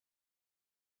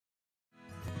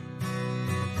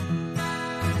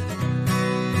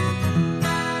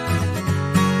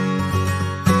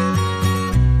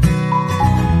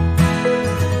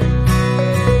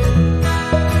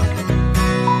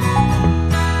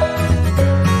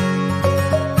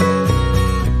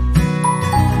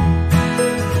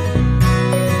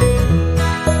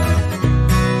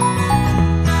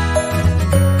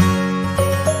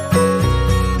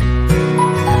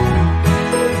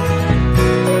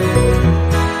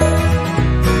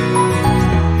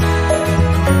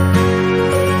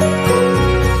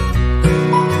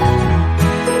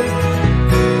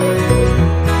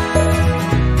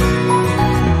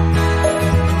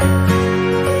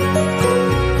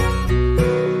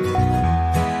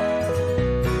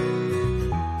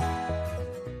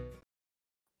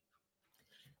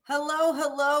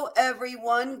hello,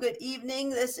 everyone. Good evening.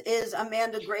 This is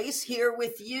Amanda Grace here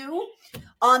with you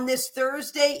on this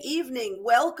Thursday evening.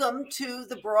 Welcome to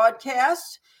the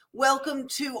broadcast. Welcome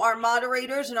to our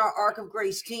moderators and our Ark of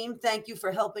Grace team. Thank you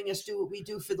for helping us do what we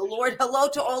do for the Lord. Hello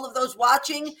to all of those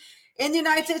watching in the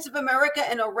United States of America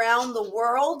and around the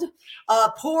world.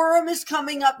 Purim is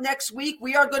coming up next week.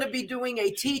 We are going to be doing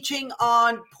a teaching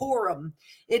on Purim.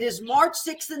 It is March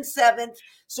 6th and 7th.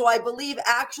 So I believe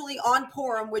actually on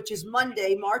Purim, which is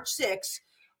Monday, March 6th,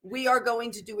 we are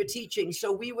going to do a teaching.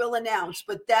 So we will announce,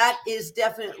 but that is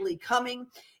definitely coming.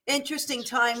 Interesting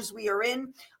times we are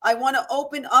in. I want to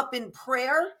open up in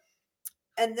prayer,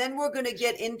 and then we're going to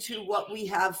get into what we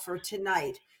have for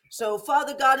tonight. So,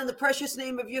 Father God, in the precious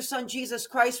name of your Son, Jesus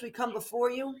Christ, we come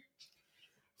before you.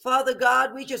 Father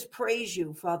God, we just praise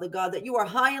you, Father God, that you are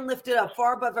high and lifted up,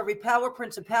 far above every power,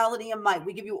 principality, and might.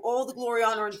 We give you all the glory,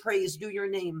 honor, and praise due your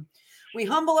name. We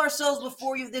humble ourselves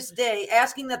before you this day,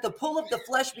 asking that the pull of the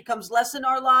flesh becomes less in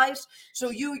our lives, so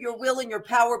you, your will, and your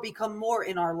power become more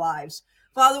in our lives.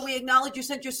 Father, we acknowledge you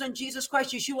sent your Son, Jesus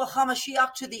Christ, Yeshua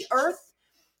HaMashiach, to the earth,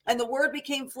 and the word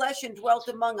became flesh and dwelt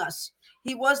among us.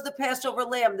 He was the Passover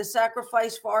lamb, the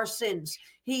sacrifice for our sins.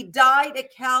 He died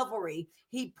at Calvary.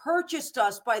 He purchased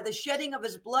us by the shedding of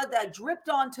his blood that dripped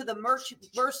onto the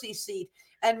mercy seat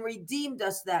and redeemed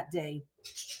us that day.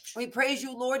 We praise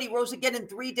you, Lord. He rose again in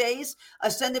 3 days,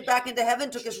 ascended back into heaven,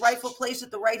 took his rightful place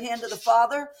at the right hand of the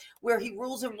Father, where he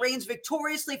rules and reigns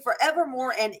victoriously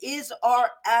forevermore and is our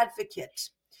advocate.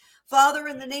 Father,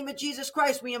 in the name of Jesus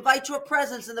Christ, we invite your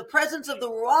presence in the presence of the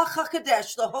Ruach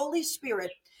HaKodesh, the Holy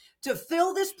Spirit, to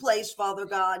fill this place, Father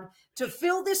God, to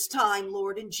fill this time,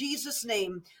 Lord, in Jesus'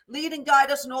 name. Lead and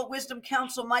guide us in all wisdom,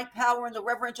 counsel, might, power, and the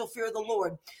reverential fear of the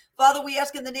Lord. Father, we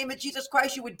ask in the name of Jesus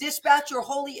Christ, you would dispatch your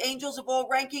holy angels of all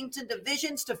rankings and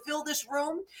divisions to fill this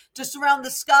room, to surround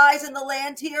the skies and the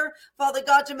land here. Father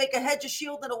God, to make a hedge, a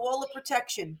shield, and a wall of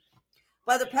protection.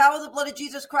 By the power of the blood of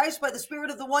Jesus Christ, by the Spirit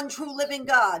of the one true living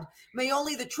God, may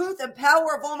only the truth and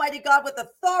power of Almighty God with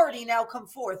authority now come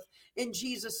forth in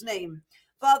Jesus' name.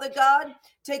 Father God,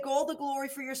 take all the glory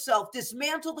for yourself.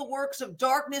 Dismantle the works of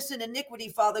darkness and iniquity,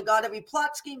 Father God. Every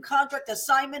plot, scheme, contract,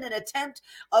 assignment, and attempt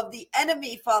of the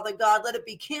enemy, Father God, let it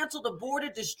be canceled,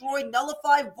 aborted, destroyed,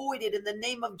 nullified, voided in the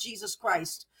name of Jesus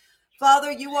Christ.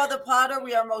 Father, you are the potter.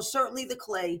 We are most certainly the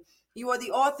clay. You are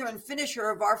the author and finisher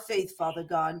of our faith, Father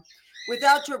God.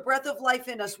 Without your breath of life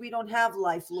in us, we don't have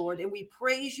life, Lord. And we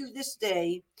praise you this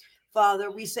day, Father.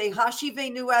 We say,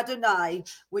 Hashivenu Adonai,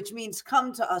 which means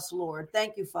come to us, Lord.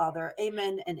 Thank you, Father.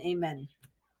 Amen and amen.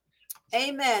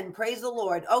 Amen. Praise the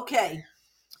Lord. Okay.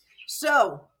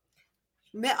 So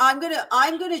I'm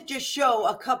gonna just show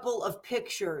a couple of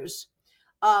pictures.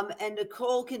 And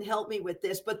Nicole can help me with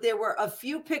this, but there were a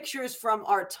few pictures from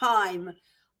our time.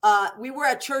 We were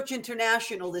at Church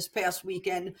International this past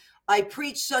weekend. I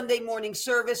preached Sunday morning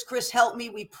service. Chris helped me.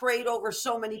 We prayed over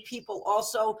so many people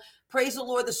also. Praise the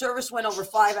Lord. The service went over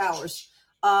 5 hours.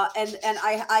 And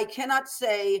I cannot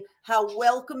say how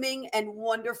welcoming and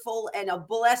wonderful and a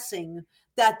blessing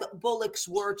that the Bullocks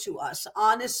were to us.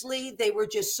 Honestly, they were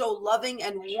just so loving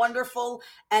and wonderful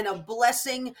and a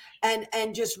blessing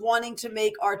and just wanting to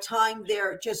make our time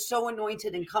there just so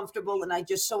anointed and comfortable. And I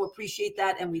just so appreciate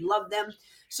that. And we love them.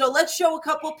 So let's show a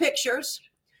couple pictures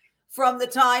from the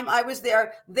time I was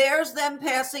there. There's them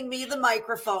passing me the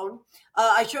microphone.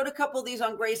 I showed a couple of these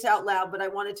on Grace Out Loud, but I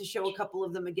wanted to show a couple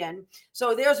of them again.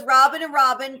 So there's Robin and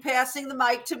Robin passing the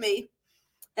mic to me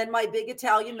and my big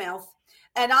Italian mouth.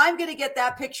 And I'm going to get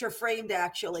that picture framed,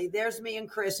 actually. There's me and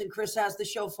Chris has the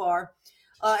shofar,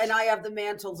 and I have the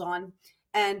mantles on.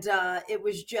 And it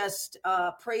was just,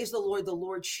 praise the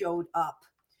Lord showed up.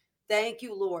 Thank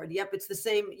you, Lord. Yep, it's the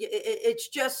same. It's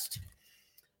just,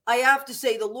 I have to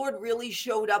say, the Lord really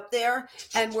showed up there,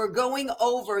 and we're going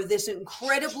over this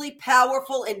incredibly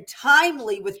powerful and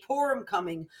timely, with Purim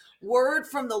coming, word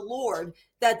from the Lord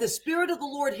that the Spirit of the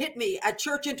Lord hit me at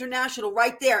Church International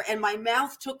right there, and my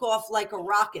mouth took off like a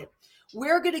rocket.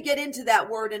 We're going to get into that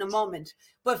word in a moment.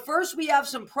 But first, we have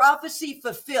some prophecy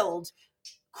fulfilled,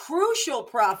 crucial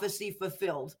prophecy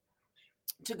fulfilled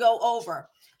to go over.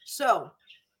 So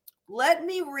let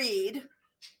me read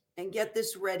and get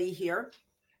this ready here.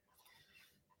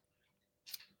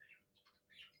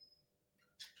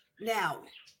 Now,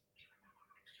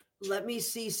 let me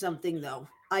see something, though.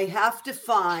 I have to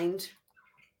find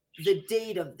the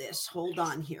date of this. Hold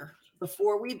on here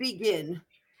before we begin.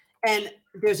 And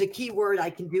there's a key word I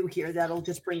can do here that'll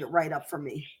just bring it right up for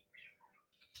me.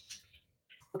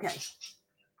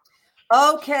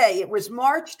 Okay, it was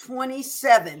March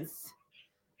 27th,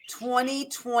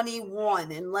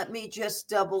 2021. And let me just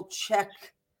double check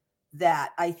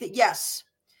that. I think, yes.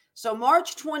 So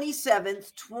March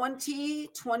 27th,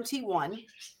 2021,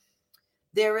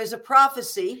 there is a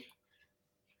prophecy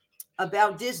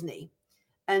about Disney.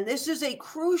 And this is a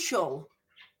crucial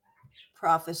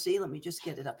prophecy. Let me just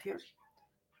get it up here.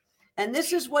 And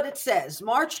this is what it says,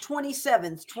 March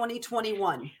 27th,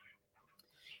 2021.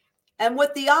 And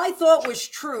what the eye thought was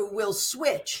true will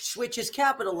switch is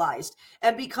capitalized,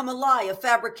 and become a lie, a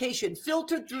fabrication,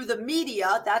 filtered through the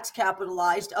media, that's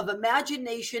capitalized, of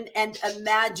imagination and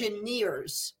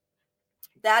imagineers,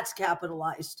 that's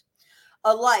capitalized,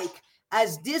 alike,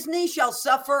 as Disney shall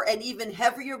suffer an even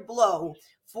heavier blow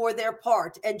for their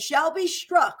part, and shall be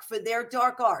struck for their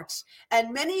dark arts,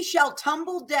 and many shall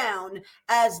tumble down,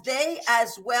 as they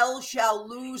as well shall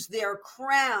lose their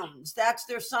crowns. That's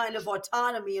their sign of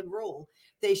autonomy and rule.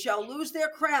 They shall lose their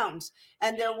crowns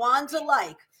and their wands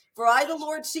alike. For I, the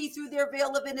Lord, see through their veil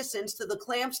of innocence to the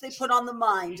clamps they put on the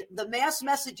mind, the mass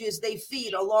messages they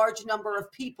feed a large number of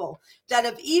people that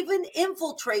have even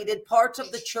infiltrated parts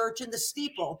of the church and the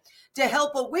steeple to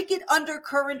help a wicked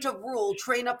undercurrent of rule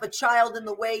train up a child in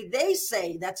the way they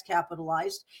say, that's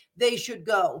capitalized, they should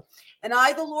go. And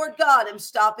I, the Lord God, am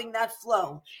stopping that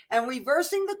flow and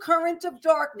reversing the current of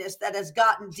darkness that has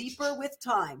gotten deeper with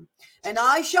time. And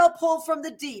I shall pull from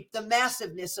the deep the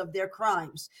massiveness of their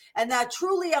crimes, and that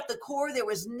truly at the core there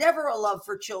was never a love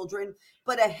for children,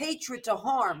 but a hatred to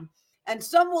harm. And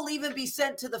some will even be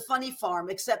sent to the funny farm,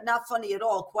 except not funny at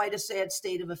all, quite a sad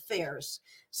state of affairs,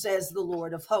 says the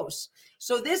Lord of hosts.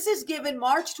 So this is given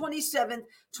March 27th,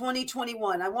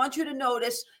 2021. I want you to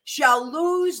notice, shall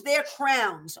lose their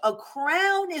crowns. A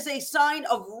crown is a sign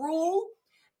of rule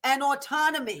and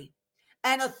autonomy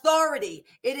and authority.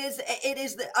 It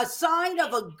is a sign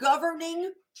of a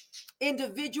governing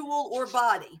individual or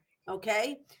body,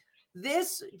 okay?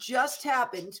 This just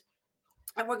happened,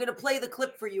 and we're going to play the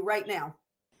clip for you right now.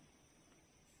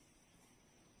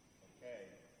 Okay,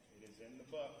 it is in the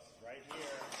books right here.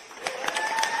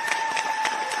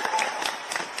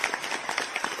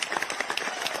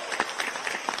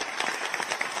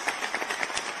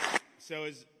 So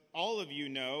as all of you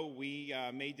know, we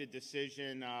made the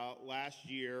decision last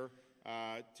year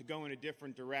to go in a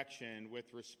different direction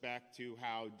with respect to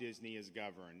how Disney is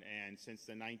governed. And since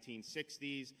the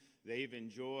 1960s, they've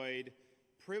enjoyed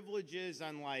privileges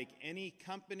unlike any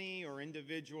company or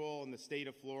individual in the state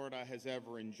of Florida has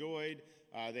ever enjoyed.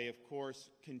 They, of course,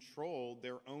 controlled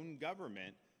their own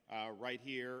government right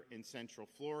here in Central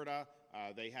Florida.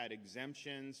 They had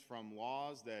exemptions from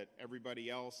laws that everybody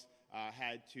else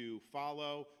had to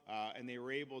follow, and they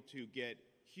were able to get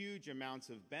huge amounts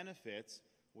of benefits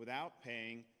without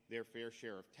paying their fair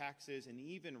share of taxes, and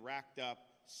even racked up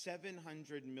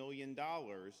 $700 million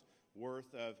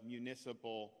worth of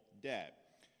municipal debt.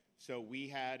 So we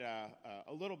had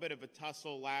a little bit of a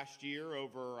tussle last year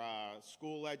over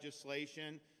school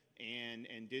legislation,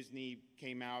 and Disney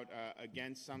came out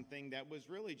against something that was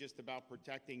really just about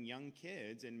protecting young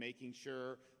kids and making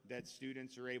sure that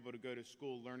students are able to go to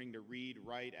school learning to read,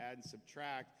 write, add, and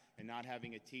subtract, and not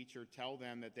having a teacher tell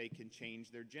them that they can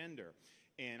change their gender.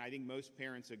 And I think most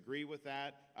parents agree with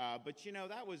that, but you know,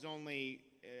 that was only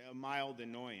a mild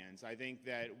annoyance. I think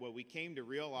that what we came to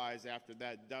realize after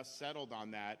that dust settled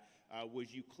on that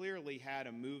was you clearly had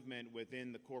a movement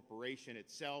within the corporation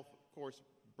itself, of course,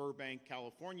 Burbank,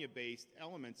 California-based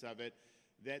elements of it,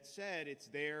 that said it's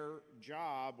their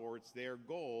job or it's their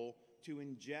goal to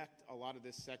inject a lot of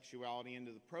this sexuality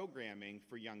into the programming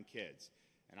for young kids.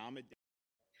 And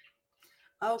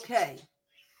Okay.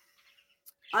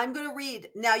 I'm going to read.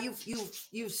 Now,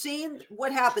 you've seen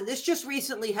what happened. This just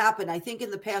recently happened, I think,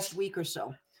 in the past week or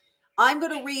so. I'm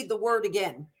going to read the word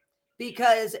again,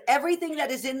 because everything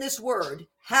that is in this word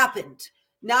happened,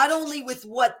 not only with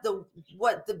what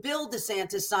the bill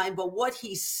DeSantis signed, but what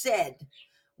he said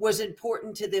was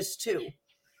important to this too.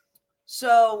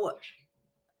 So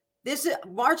this is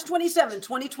March 27,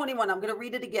 2021. I'm going to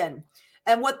read it again.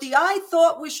 And what the eye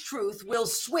thought was truth will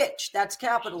switch, that's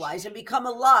capitalized, and become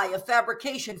a lie, a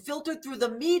fabrication filtered through the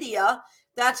media,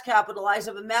 that's capitalized,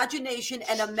 of imagination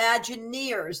and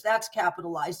imagineers, that's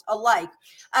capitalized, alike,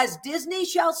 as Disney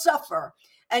shall suffer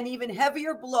an even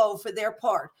heavier blow for their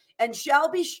part, and shall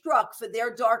be struck for their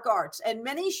dark arts, and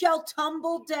many shall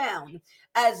tumble down,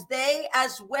 as they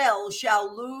as well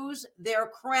shall lose their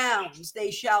crowns.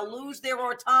 They shall lose their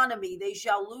autonomy. They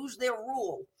shall lose their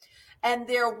rule. And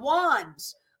their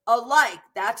wands alike.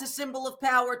 That's a symbol of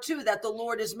power too, that the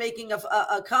Lord is making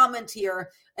a comment here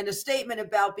and a statement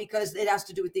about, because it has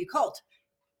to do with the occult.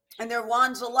 And their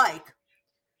wands alike.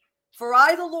 For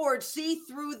I, the Lord, see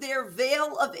through their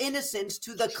veil of innocence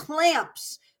to the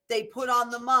clamps they put on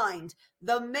the mind.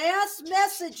 The mass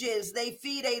messages, they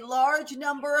feed a large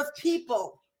number of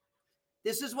people.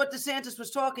 This is what DeSantis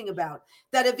was talking about,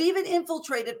 that have even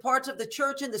infiltrated parts of the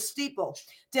church and the steeple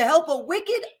to help a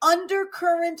wicked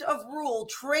undercurrent of rule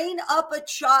train up a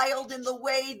child in the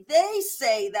way they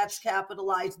say, that's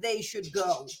capitalized, they should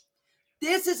go.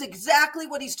 This is exactly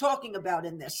what he's talking about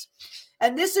in this.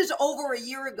 And this is over a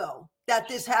year ago that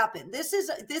this happened. This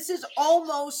is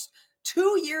almost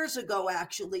 2 years ago,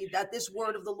 actually, that this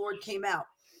word of the Lord came out.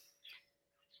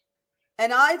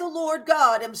 And I, the Lord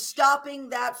God, am stopping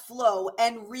that flow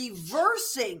and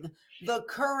reversing the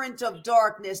current of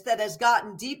darkness that has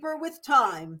gotten deeper with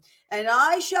time. And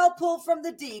I shall pull from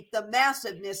the deep the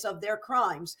massiveness of their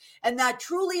crimes. And that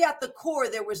truly at the core,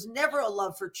 there was never a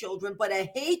love for children, but a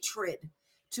hatred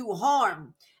to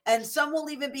harm. And some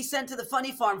will even be sent to the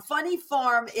funny farm. Funny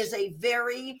farm is a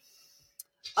very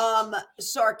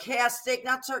sarcastic,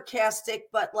 not sarcastic,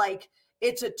 but like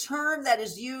it's a term that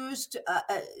is used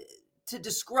to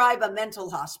describe a mental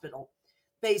hospital,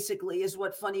 basically, is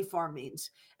what funny farm means.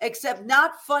 Except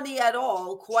not funny at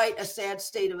all, quite a sad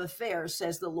state of affairs,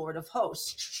 says the Lord of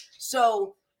hosts.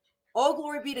 So, all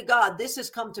glory be to God, this has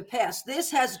come to pass.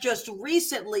 This has just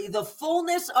recently, the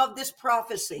fullness of this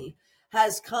prophecy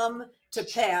has come to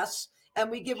pass.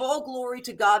 And we give all glory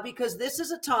to God because this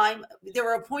is a time, there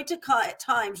are appointed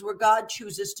times where God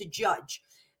chooses to judge.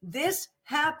 This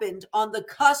happened on the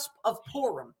cusp of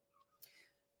Purim.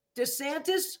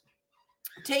 DeSantis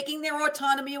taking their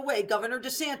autonomy away, Governor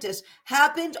DeSantis,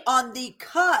 happened on the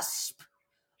cusp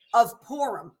of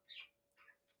Purim,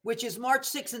 which is March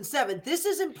 6th and 7th. This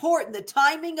is important, the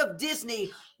timing of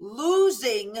Disney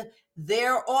losing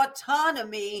their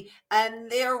autonomy and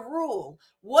their rule.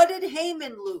 What did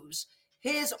Haman lose?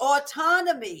 His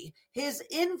autonomy, his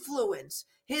influence,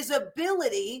 his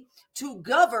ability to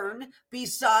govern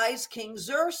besides King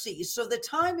Xerxes. So the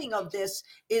timing of this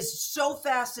is so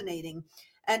fascinating.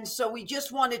 And so we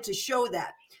just wanted to show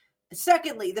that.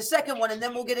 Secondly, the second one, and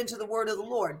then we'll get into the word of the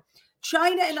Lord.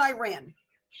 China and Iran.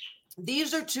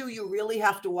 These are two you really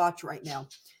have to watch right now.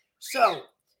 So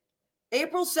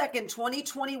April 2nd,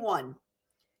 2021.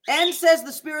 And says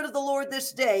the Spirit of the Lord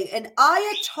this day, an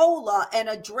Ayatollah and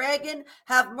a dragon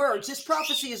have merged. This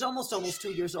prophecy is almost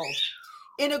 2 years old.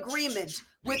 In agreement,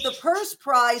 with the purse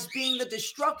prize being the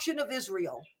destruction of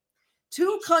Israel.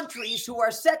 Two countries who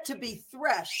are set to be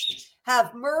threshed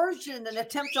have merged in an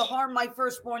attempt to harm my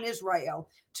firstborn Israel.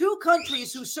 Two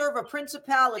countries who serve a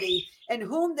principality and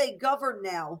whom they govern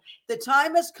now. The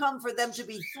time has come for them to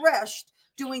be threshed,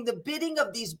 doing the bidding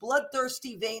of these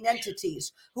bloodthirsty vain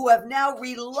entities who have now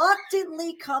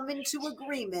reluctantly come into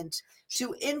agreement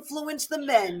to influence the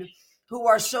men who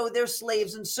are so their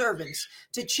slaves and servants,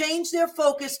 to change their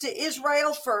focus to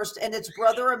Israel first and its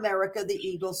brother America, the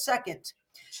eagle, second.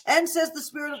 And says the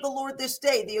Spirit of the Lord this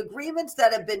day, the agreements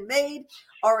that have been made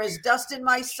are as dust in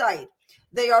my sight.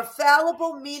 They are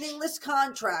fallible, meaningless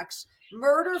contracts,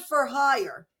 murder for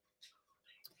hire.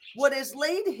 What is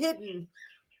laid hidden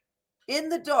in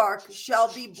the dark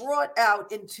shall be brought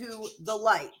out into the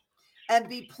light and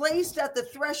be placed at the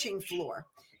threshing floor.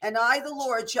 And I, the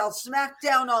Lord, shall smack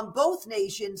down on both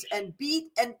nations and beat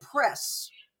and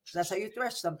press. That's how you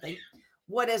thresh something.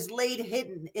 What is laid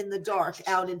hidden in the dark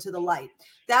out into the light.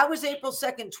 That was April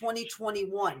 2nd,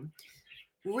 2021.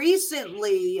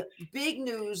 Recently, big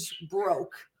news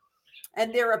broke,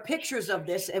 and there are pictures of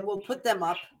this, and we'll put them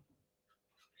up.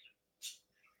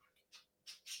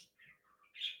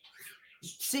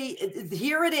 See,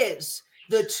 here it is.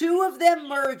 The two of them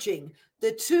merging,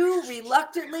 the two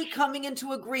reluctantly coming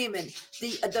into agreement,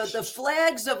 the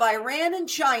flags of Iran and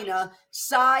China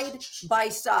side by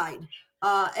side.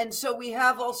 And so we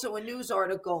have also a news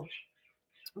article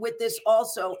with this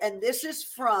also, and this is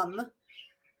from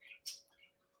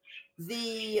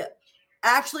the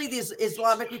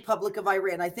Islamic Republic of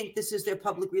Iran. I think this is their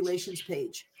public relations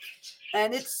page.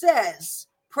 And it says,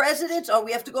 President,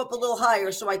 we have to go up a little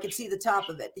higher so I can see the top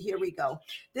of it. Here we go.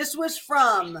 This was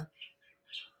from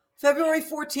February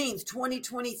 14th,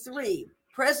 2023.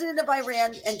 President of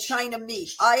Iran and China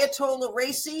meet. Ayatollah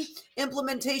Raisi,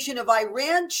 implementation of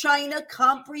Iran-China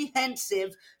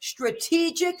comprehensive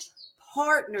strategic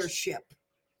partnership.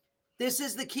 This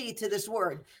is the key to this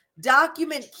word.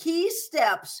 Document key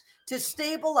steps to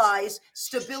stabilize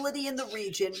stability in the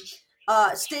region,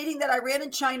 stating that Iran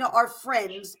and China are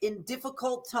friends in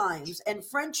difficult times, and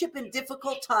friendship in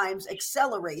difficult times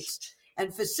accelerates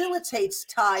and facilitates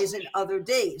ties in other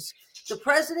days. The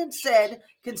president said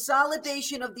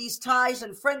consolidation of these ties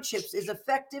and friendships is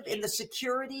effective in the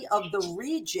security of the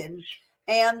region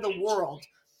and the world.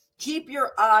 keep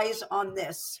your eyes on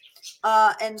this.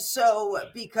 And so,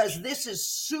 because this is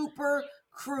super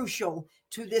crucial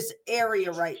to this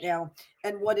area right now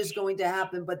and what is going to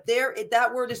happen. But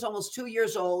that word is almost 2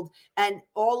 years old. And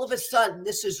all of a sudden,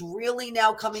 this is really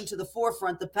now coming to the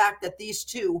forefront, the fact that these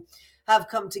two have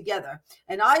come together.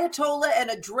 An Ayatollah and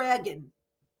a dragon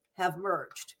have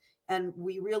merged. And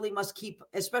we really must keep,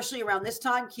 especially around this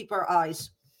time, keep our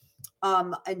eyes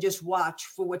and just watch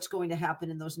for what's going to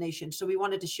happen in those nations. So we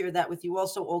wanted to share that with you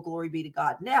also. All glory be to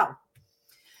God. Now,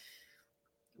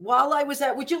 while I was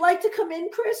would you like to come in,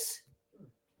 Chris?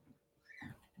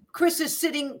 Chris is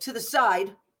sitting to the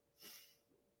side.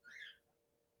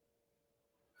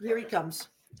 Here he comes.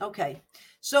 Okay.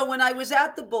 So when I was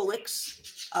at the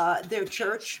Bullocks, their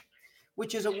church,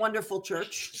 which is a wonderful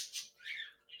church,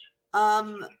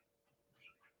 I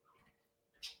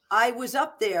was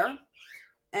up there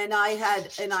and I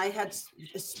had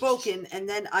spoken, and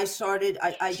then I started,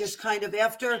 I just kind of,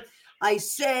 after I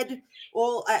said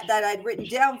all that I'd written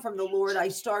down from the Lord, I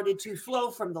started to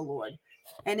flow from the Lord.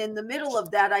 And in the middle of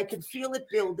that, I could feel it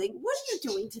building. What are you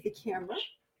doing to the camera?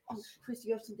 Oh, Chris,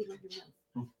 you have something on your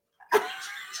mouth.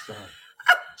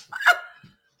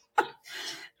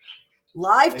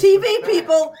 Live TV,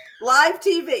 people. Live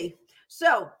TV.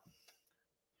 So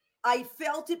I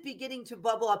felt it beginning to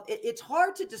bubble up. It's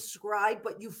hard to describe,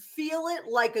 but you feel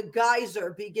it like a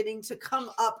geyser beginning to come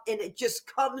up, and it just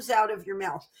comes out of your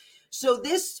mouth. So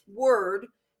this word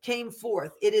came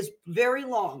forth. It is very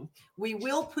long. We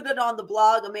will put it on the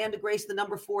blog, Amanda Grace,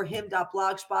 4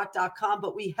 him.blogspot.com,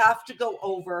 but we have to go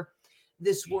over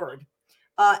this word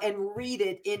and read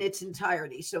it in its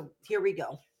entirety. So here we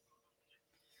go.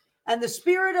 And the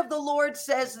Spirit of the Lord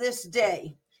says this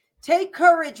day, take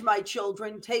courage, my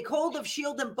children, take hold of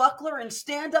shield and buckler and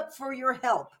stand up for your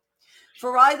help.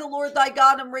 For I, the Lord thy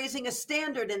God, am raising a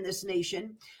standard in this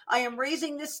nation. I am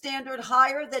raising this standard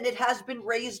higher than it has been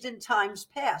raised in times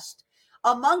past.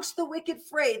 Amongst the wicked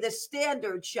fray, the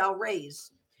standard shall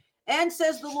raise. And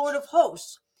says the Lord of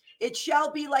hosts, it shall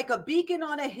be like a beacon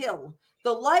on a hill.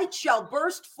 The light shall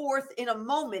burst forth in a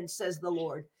moment, says the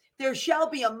Lord. There shall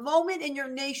be a moment in your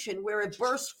nation where it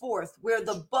bursts forth, where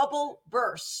the bubble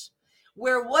bursts,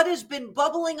 where what has been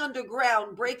bubbling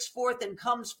underground breaks forth and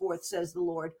comes forth, says the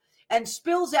Lord, and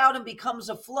spills out and becomes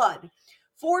a flood.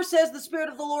 For, says the Spirit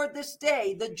of the Lord this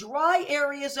day, the dry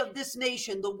areas of this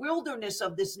nation, the wilderness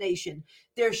of this nation,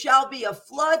 there shall be a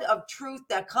flood of truth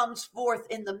that comes forth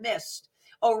in the midst,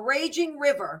 a raging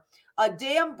river, a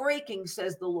dam breaking,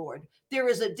 says the Lord. There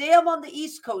is a dam on the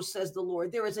East Coast, says the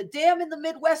Lord. There is a dam in the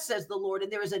Midwest, says the Lord.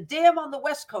 And there is a dam on the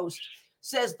West Coast,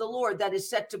 says the Lord, that is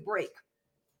set to break.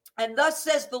 And thus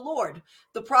says the Lord,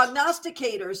 the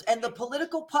prognosticators and the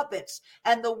political puppets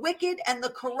and the wicked and the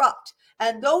corrupt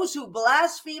and those who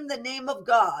blaspheme the name of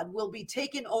God will be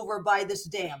taken over by this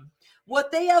dam.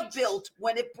 What they have built,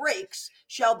 when it breaks,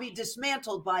 shall be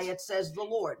dismantled by it, says the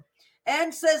Lord.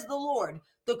 And says the Lord,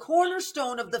 the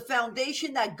cornerstone of the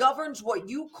foundation that governs what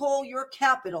you call your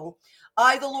capital,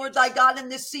 I, the Lord thy God, in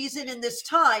this season, in this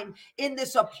time, in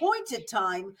this appointed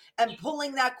time, am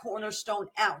pulling that cornerstone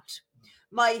out.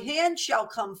 My hand shall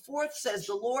come forth, says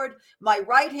the Lord. My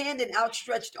right hand and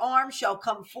outstretched arm shall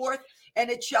come forth, and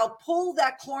it shall pull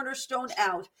that cornerstone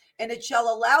out, and it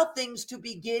shall allow things to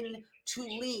begin to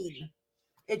lean.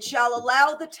 It shall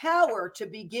allow the tower to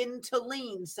begin to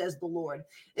lean, says the Lord.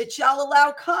 It shall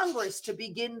allow Congress to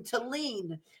begin to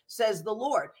lean, says the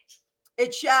Lord.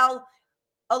 It shall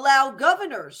allow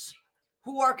governors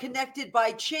who are connected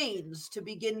by chains to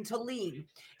begin to lean.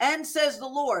 And says the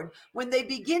Lord, when they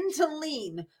begin to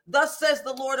lean, thus says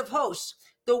the Lord of hosts,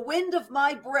 the wind of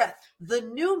my breath, the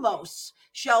pneumos,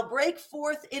 shall break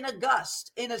forth in a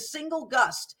gust, in a single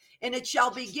gust, and it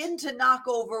shall begin to knock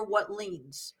over what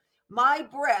leans. My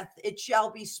breath, it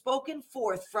shall be spoken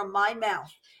forth from my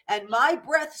mouth, and my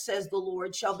breath, says the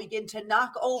Lord, shall begin to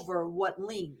knock over what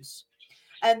leans.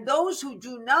 And those who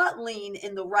do not lean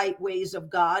in the right ways of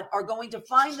God are going to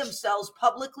find themselves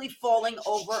publicly falling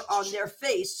over on their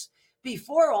face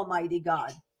before Almighty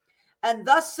God. And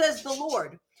thus says the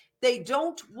Lord, they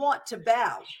don't want to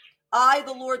bow. I,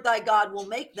 the Lord thy God, will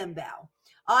make them bow.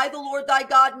 I, the Lord thy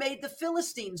God, made the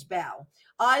Philistines bow.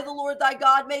 I, the Lord thy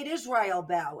God, made Israel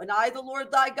bow. And I, the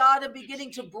Lord thy God, am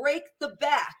beginning to break the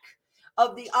back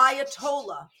of the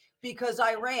Ayatollah, because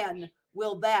Iran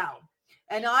will bow.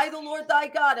 And I, the Lord thy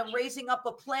God, am raising up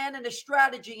a plan and a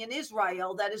strategy in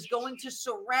Israel that is going to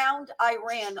surround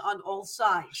Iran on all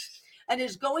sides. and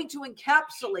is going to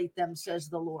encapsulate them, says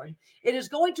the Lord. It is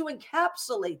going to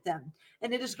encapsulate them,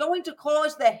 and it is going to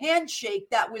cause the handshake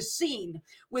that was seen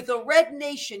with a red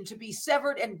nation to be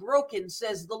severed and broken,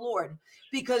 says the Lord.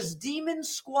 Because demons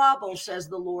squabble, says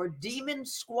the Lord,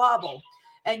 demons squabble,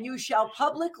 and you shall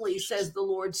publicly, says the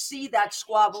Lord, see that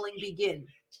squabbling begin.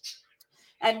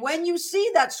 And when you see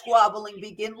that squabbling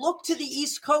begin, look to the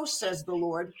East Coast, says the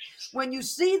Lord. When you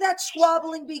see that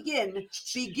squabbling begin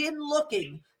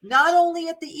looking not only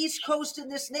at the East Coast in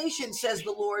this nation, says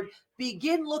the Lord,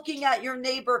 begin looking at your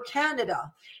neighbor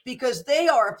Canada, because they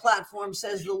are a platform,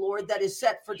 says the Lord, that is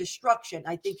set for destruction.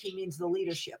 I think he means the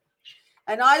leadership.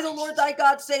 And I, the Lord thy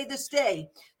God, say this day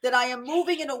that I am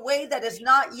moving in a way that has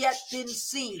not yet been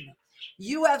seen.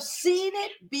 You have seen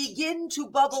it begin to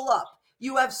bubble up.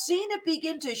 You have seen it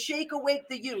begin to shake awake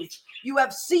the youth. You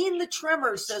have seen the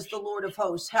tremors, says the Lord of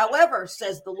hosts. However,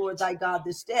 says the Lord thy God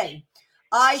this day,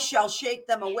 I shall shake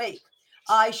them awake.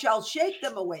 I shall shake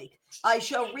them awake. I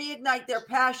shall reignite their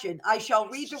passion. I shall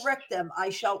redirect them.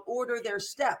 I shall order their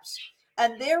steps.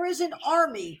 And there is an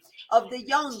army of the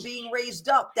young being raised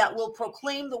up that will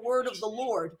proclaim the word of the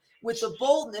Lord with the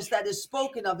boldness that is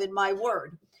spoken of in my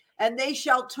word. And they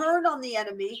shall turn on the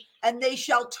enemy, and they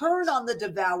shall turn on the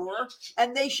devourer,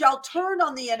 and they shall turn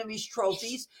on the enemy's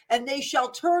trophies, and they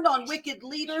shall turn on wicked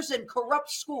leaders and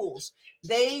corrupt schools.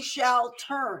 They shall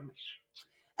turn,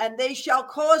 and they shall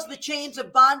cause the chains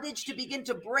of bondage to begin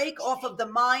to break off of the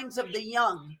minds of the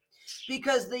young.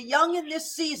 Because the young in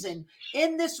this season,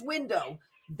 in this window,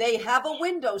 they have a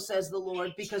window, says the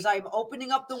Lord, because I'm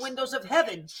opening up the windows of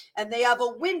heaven, and they have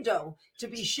a window to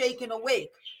be shaken awake.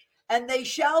 And they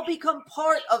shall become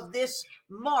part of this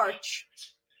march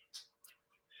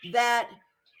that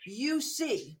you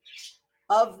see,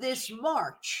 of this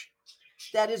march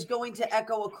that is going to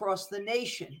echo across the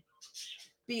nation.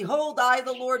 Behold, I,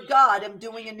 the Lord God, am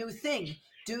doing a new thing.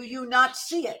 Do you not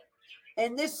see it?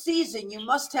 In this season, you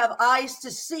must have eyes to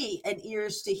see and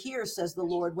ears to hear, says the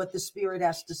Lord, what the Spirit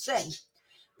has to say.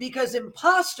 Because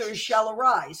impostors shall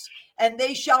arise, and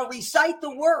they shall recite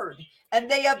the word, and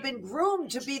they have been groomed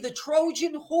to be the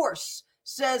Trojan horse,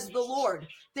 says the Lord.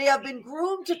 They have been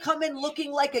groomed to come in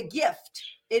looking like a gift.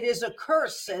 It is a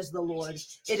curse, says the Lord.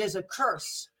 It is a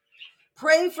curse.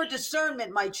 Pray for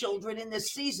discernment, my children, in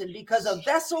this season, because a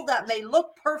vessel that may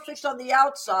look perfect on the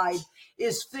outside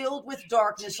is filled with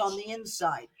darkness on the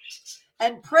inside.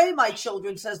 And pray, my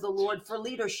children, says the Lord, for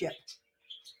leadership.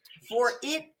 For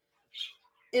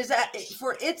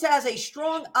it's as a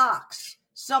strong ox,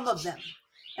 some of them.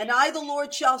 And I, the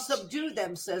Lord, shall subdue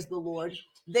them, says the Lord.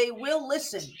 They will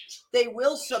listen. They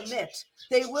will submit.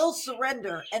 They will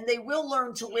surrender. And they will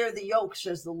learn to wear the yoke,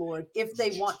 says the Lord, if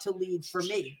they want to lead for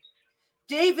me.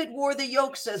 David wore the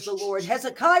yoke, says the Lord.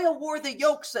 Hezekiah wore the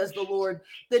yoke, says the Lord.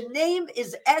 The name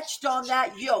is etched on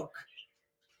that yoke,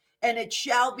 and it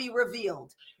shall be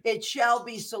revealed. It shall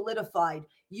be solidified.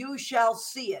 You shall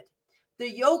see it. The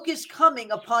yoke is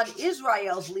coming upon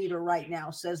Israel's leader right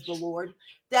now, says the Lord.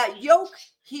 That yoke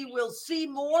he will see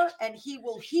more, and he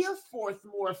will hear forth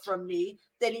more from me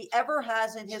than he ever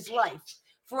has in his life.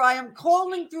 For I am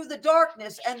calling through the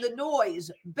darkness and the noise,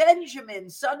 Benjamin,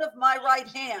 son of my right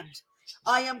hand.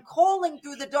 I am calling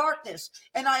through the darkness,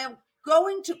 and I am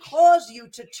going to cause you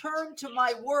to turn to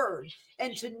my word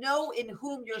and to know in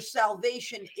whom your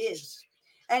salvation is.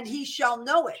 And he shall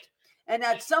know it. And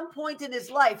at some point in his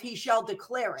life, he shall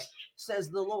declare it, says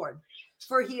the Lord.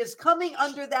 For he is coming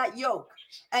under that yoke,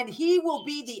 and he will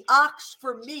be the ox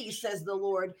for me, says the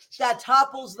Lord, that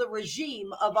topples the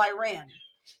regime of Iran.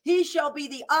 He shall be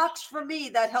the ox for me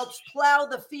that helps plow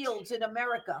the fields in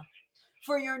America.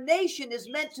 For your nation is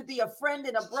meant to be a friend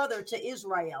and a brother to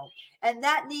Israel, and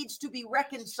that needs to be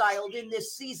reconciled in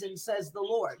this season, says the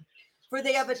Lord. For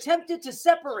they have attempted to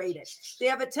separate it. They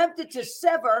have attempted to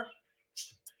sever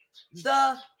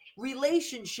the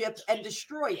relationship and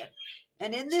destroy it.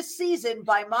 And in this season,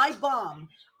 by my balm,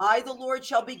 I, the Lord,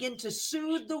 shall begin to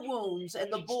soothe the wounds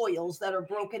and the boils that are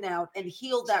broken out and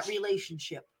heal that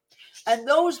relationship. And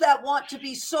those that want to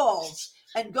be Sauls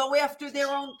and go after their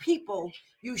own people,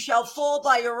 you shall fall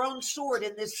by your own sword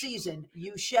in this season.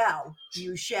 You shall.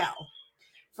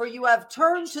 For you have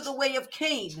turned to the way of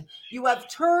Cain. You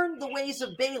have turned the ways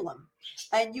of Balaam.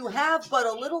 And you have but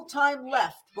a little time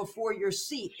left before your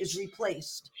seat is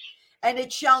replaced. And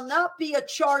it shall not be a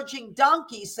charging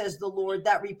donkey, says the Lord,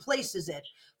 that replaces it.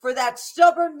 For that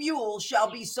stubborn mule shall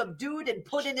be subdued and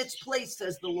put in its place,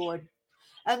 says the Lord.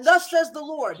 And thus says the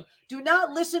Lord, do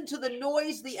not listen to the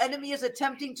noise the enemy is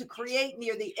attempting to create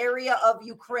near the area of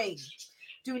Ukraine.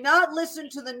 Do not listen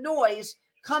to the noise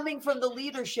coming from the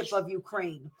leadership of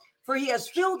Ukraine, for he has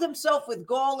filled himself with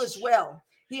gall as well.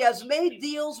 He has made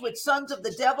deals with sons of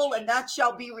the devil, and that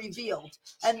shall be revealed.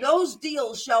 And those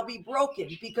deals shall be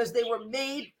broken, because they were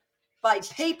made by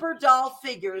paper doll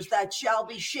figures that shall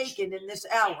be shaken in this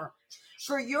hour.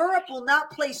 For Europe will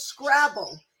not play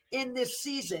Scrabble in this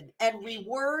season and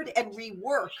reword and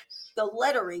rework the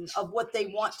lettering of what they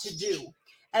want to do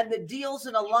and the deals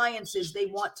and alliances they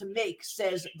want to make,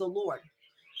 says the Lord.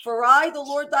 For I, the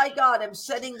Lord thy God, am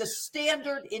setting the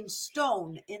standard in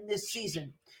stone in this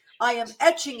season. I am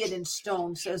etching it in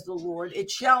stone, says the Lord. It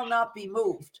shall not be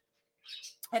moved.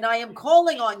 And I am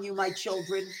calling on you, my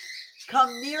children.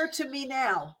 Come near to me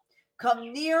now.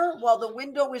 Come near while the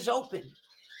window is open.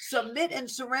 Submit and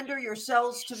surrender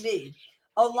yourselves to me.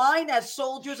 Align as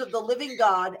soldiers of the living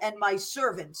God and my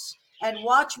servants, and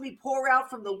watch me pour out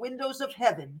from the windows of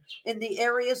heaven in the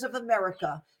areas of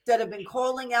America that have been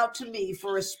calling out to me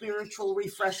for a spiritual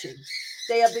refreshing.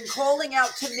 They have been calling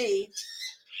out to me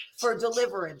for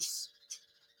deliverance.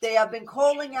 They have been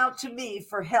calling out to me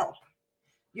for help.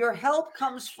 Your help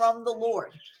comes from the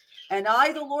Lord. And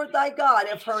I, the Lord thy God,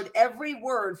 have heard every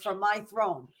word from my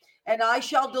throne. And I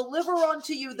shall deliver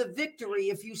unto you the victory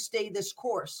if you stay this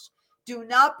course. Do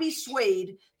not be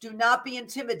swayed. Do not be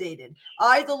intimidated.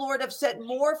 I, the Lord, have set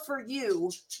more for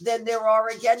you than there are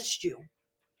against you.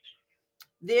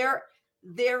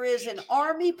 There is an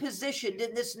army positioned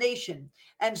in this nation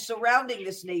and surrounding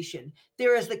this nation.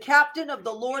 There is the captain of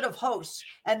the Lord of hosts,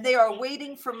 and they are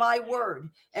waiting for my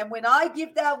word. And when I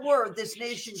give that word, this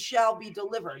nation shall be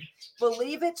delivered.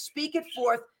 Believe it, speak it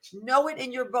forth, know it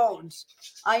in your bones.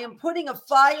 I am putting a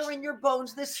fire in your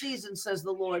bones this season, says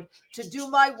the Lord, to do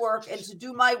my work and to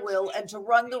do my will and to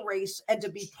run the race and to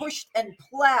be pushed and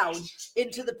plowed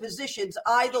into the positions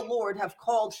I, the Lord, have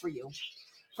called for you.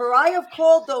 For I have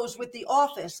called those with the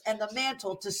office and the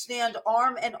mantle to stand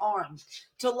arm in arm,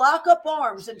 to lock up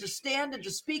arms and to stand and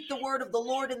to speak the word of the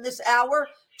Lord in this hour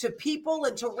to people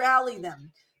and to rally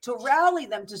them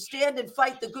to stand and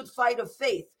fight the good fight of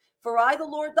faith. For I, the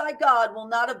Lord thy God, will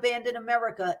not abandon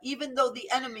America, even though the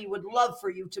enemy would love for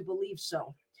you to believe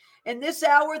so. In this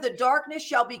hour, the darkness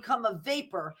shall become a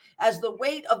vapor as the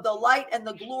weight of the light and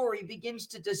the glory begins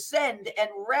to descend and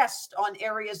rest on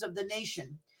areas of the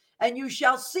nation. And you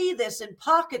shall see this in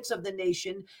pockets of the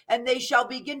nation, and they shall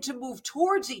begin to move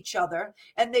towards each other,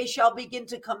 and they shall begin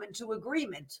to come into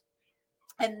agreement.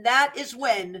 And that is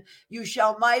when you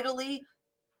shall mightily,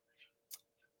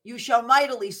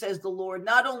 says the Lord,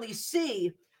 not only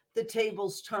see the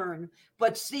tables turn,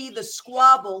 but see the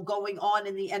squabble going on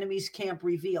in the enemy's camp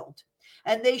revealed.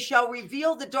 And they shall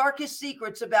reveal the darkest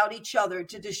secrets about each other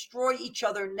to destroy each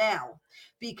other now,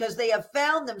 because they have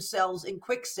found themselves in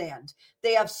quicksand.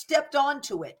 They have stepped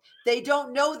onto it. They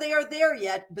don't know they are there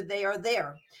yet, but they are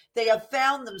there. They have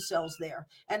found themselves there.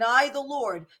 And I, the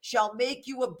Lord, shall make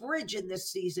you a bridge in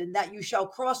this season that you shall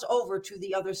cross over to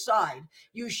the other side.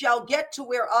 You shall get to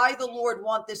where I, the Lord,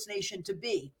 want this nation to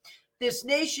be. This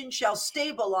nation shall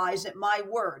stabilize at my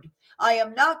word. I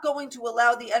am not going to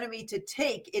allow the enemy to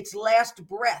take its last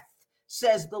breath,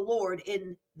 says the Lord,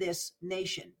 in this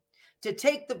nation, to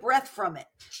take the breath from it.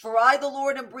 For I, the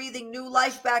Lord, am breathing new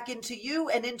life back into you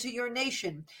and into your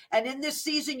nation. And in this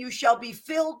season you shall be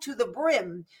filled to the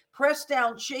brim, pressed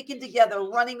down, shaken together,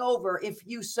 running over, if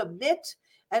you submit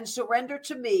and surrender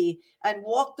to me and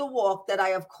walk the walk that I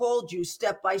have called you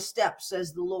step by step,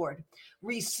 says the Lord.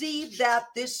 Receive that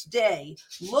this day.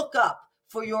 Look up,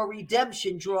 for your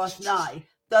redemption draweth nigh.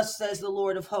 Thus says the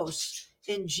Lord of hosts,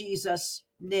 in Jesus'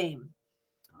 name.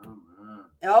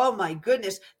 Oh my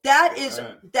goodness. That is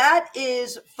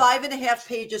 5.5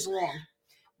 pages long,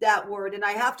 that word. And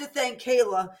I have to thank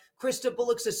Kayla, Krista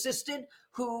Bullock's assistant,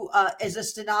 who is a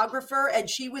stenographer, and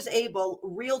she was able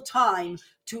real time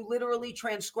to literally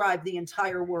transcribe the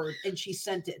entire word, and she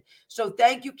sent it. So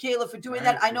thank you, Kayla, for doing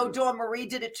that. I know Dawn Marie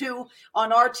did it too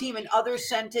on our team, and others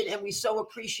sent it, and we so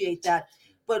appreciate that.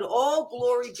 But all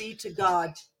glory be to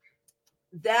God.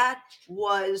 That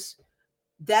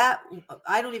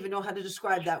I don't even know how to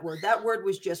describe that word. That word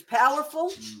was just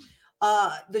powerful.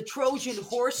 The Trojan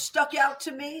horse stuck out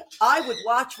to me. I would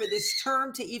watch for this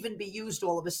term to even be used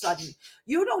all of a sudden.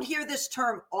 You don't hear this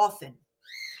term often,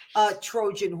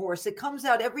 Trojan horse. It comes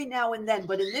out every now and then,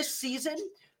 but in this season,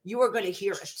 you are going to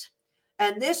hear it.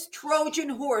 And this Trojan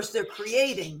horse they're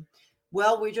creating,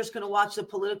 well, we're just going to watch the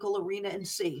political arena and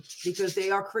see, because they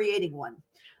are creating one.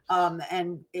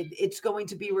 And it's going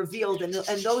to be revealed. And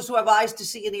those who have eyes to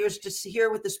see and ears to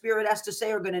hear what the Spirit has to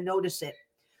say are going to notice it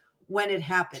when it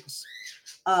happens.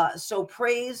 So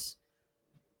praise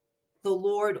the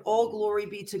Lord. All glory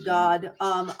be to God.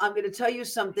 I'm going to tell you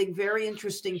something very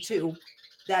interesting too,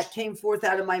 that came forth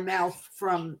out of my mouth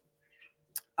from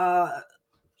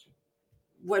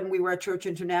when we were at Church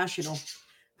International,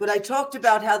 but I talked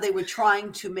about how they were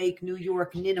trying to make New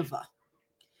York Nineveh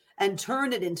and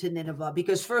turn it into Nineveh,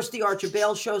 because first the Arch of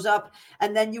Baal shows up,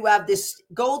 and then you have this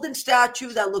golden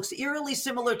statue that looks eerily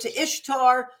similar to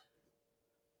Ishtar,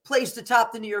 placed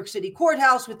atop the New York City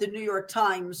courthouse with the New York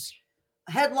Times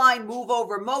headline, "Move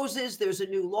over Moses, there's a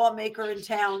new lawmaker in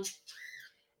town."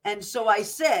 And so I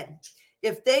said,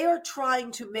 if they are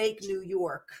trying to make New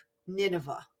York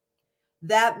Nineveh,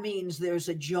 that means there's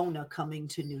a Jonah coming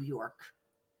to New York.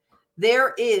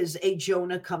 There is a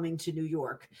Jonah coming to New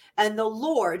York. And the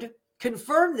Lord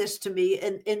confirmed this to me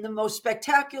in the most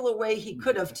spectacular way he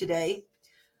could have today.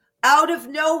 Out of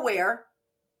nowhere,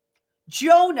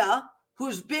 Jonah,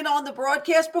 who's been on the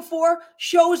broadcast before,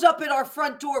 shows up at our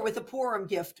front door with a Purim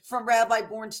gift from Rabbi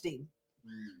Bornstein.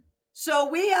 So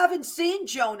we haven't seen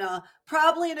Jonah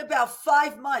probably in about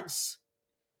 5 months.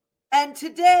 And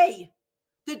today,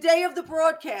 the day of the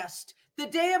broadcast, the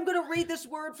day I'm going to read this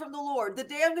word from the Lord, the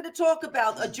day I'm going to talk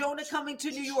about a Jonah coming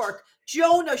to New York,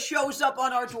 Jonah shows up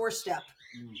on our doorstep.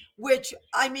 Which,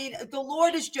 I mean, the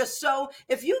Lord is just so,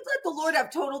 if you let the Lord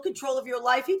have total control of your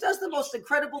life, he does the most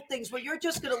incredible things where you're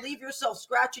just going to leave yourself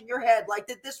scratching your head like,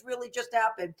 did this really just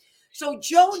happen? So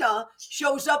Jonah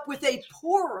shows up with a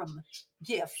Purim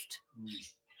gift.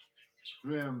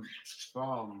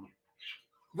 From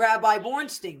Rabbi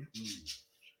Bornstein.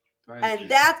 And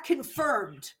that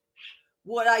confirmed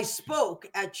what I spoke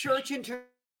at Church International,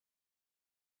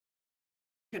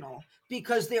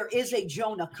 because there is a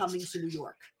Jonah coming to New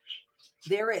York.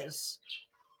 There is.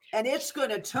 And it's going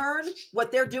to turn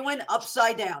what they're doing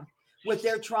upside down, what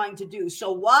they're trying to do.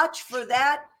 So watch for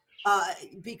that,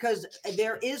 because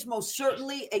there is most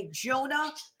certainly a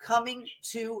Jonah coming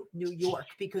to New York,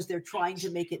 because they're trying to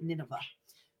make it Nineveh.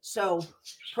 So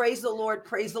praise the Lord,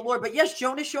 praise the Lord. But yes,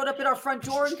 Jonah showed up at our front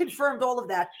door and confirmed all of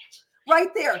that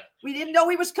right there. We didn't know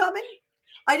he was coming.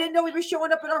 I didn't know he was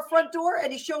showing up at our front door,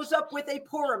 and he shows up with a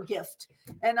Purim gift.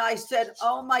 And I said,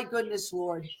 oh my goodness,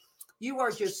 Lord, you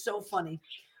are just so funny.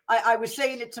 I was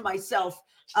saying it to myself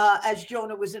as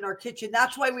Jonah was in our kitchen.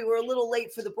 That's why we were a little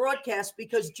late for the broadcast,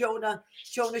 because Jonah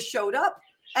showed up,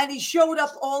 and he showed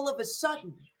up all of a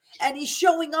sudden. And he's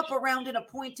showing up around an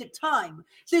appointed time.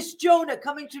 This Jonah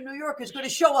coming to New York is going to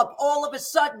show up all of a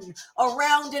sudden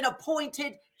around an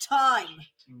appointed time.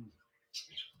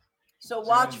 So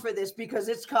watch for this, because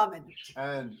it's coming.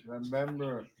 And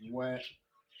remember what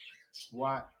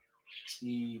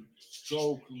he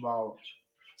spoke about,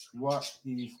 what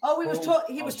he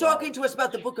was talking to us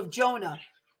about the book of Jonah,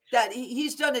 that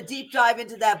he's done a deep dive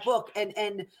into that book, and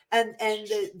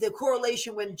the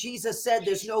correlation when Jesus said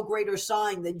there's no greater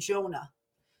sign than Jonah,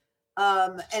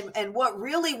 and what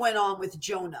really went on with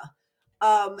Jonah,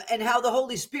 and how the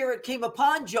Holy Spirit came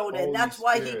upon Jonah, and that's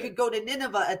why he could go to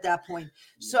Nineveh at that point.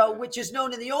 So, which is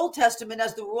known in the Old Testament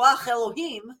as the Ruach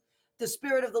Elohim, the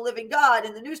Spirit of the living God.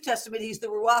 In the New Testament, he's the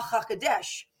Ruach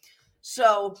HaKodesh.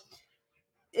 So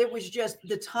it was just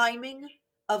the timing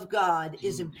of God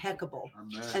is impeccable.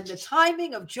 Amen. And the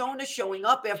timing of Jonah showing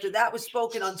up after that was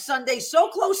spoken on Sunday, so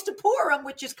close to Purim,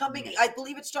 which is coming. I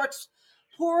believe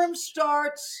Purim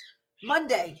starts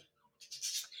Monday.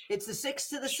 It's the 6th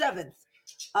to the 7th.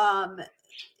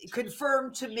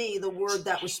 Confirmed to me the word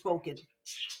that was spoken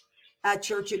at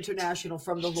Church International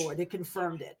from the Lord. It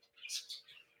confirmed it.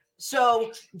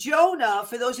 So Jonah,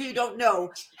 for those of you who don't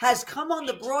know, has come on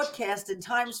the broadcast in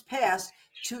times past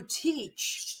to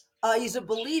teach. He's a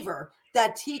believer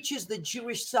that teaches the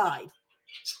Jewish side,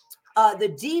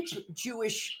 the deep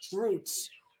Jewish roots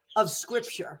of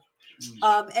Scripture.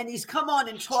 And he's come on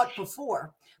and taught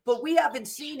before, but we haven't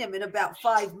seen him in about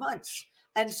 5 months.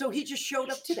 And so he just showed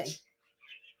up today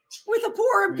with a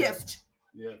Purim gift.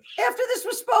 Yeah. After this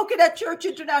was spoken at Church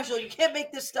International, you can't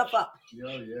make this stuff up.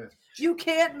 Yeah. You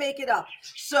can't make it up.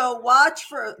 So watch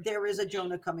for, there is a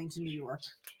Jonah coming to New York.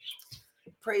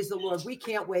 Praise the Lord. We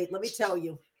can't wait. Let me tell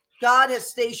you, God has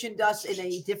stationed us in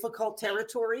a difficult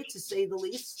territory, to say the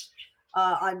least.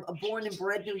 I'm a born and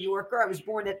bred New Yorker. I was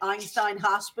born at Einstein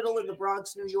Hospital in the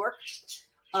Bronx, New York.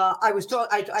 I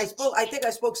think I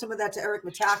spoke some of that to Eric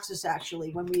Metaxas,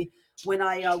 actually, when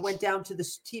I went down to the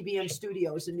TBN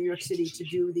studios in New York City to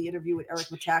do the interview with Eric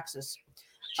Metaxas.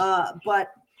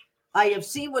 But I have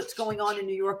seen what's going on in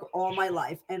New York all my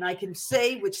life, and I can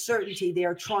say with certainty they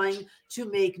are trying to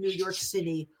make New York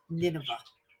City Nineveh.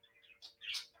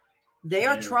 They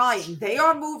are trying. They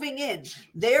are moving in.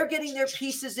 They're getting their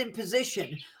pieces in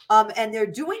position, and they're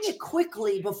doing it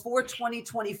quickly before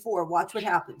 2024. Watch what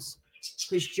happens,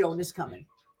 because Jonah's coming.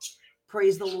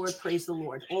 Praise the Lord. Praise the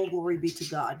Lord. All glory be to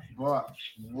God. But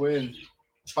with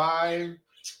 5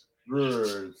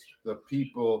 words the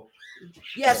people.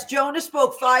 Yes, Jonah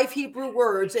spoke 5 Hebrew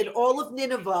words, and all of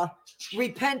Nineveh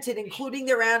repented, including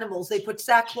their animals. They put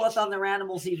sackcloth on their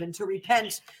animals even to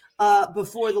repent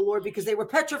before the Lord, because they were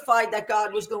petrified that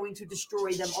God was going to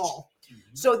destroy them all.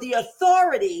 So the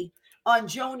authority on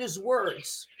Jonah's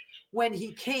words when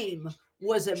he came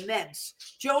was immense.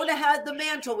 Jonah had the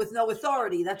mantle with no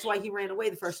authority. That's why he ran away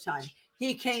the first time.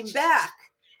 He came back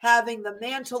having the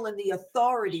mantle and the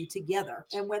authority together.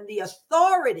 And when the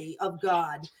authority of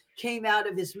God came out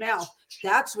of his mouth,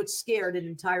 that's what scared an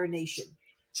entire nation.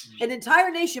 An entire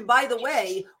nation, by the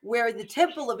way, where the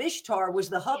temple of Ishtar was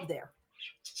the hub there.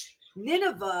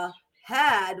 Nineveh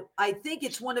had, I think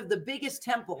it's one of the biggest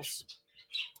temples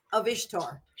of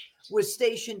Ishtar, was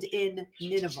stationed in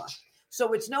Nineveh.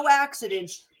 So it's no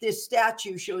accident this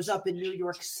statue shows up in New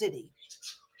York City,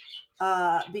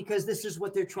 because this is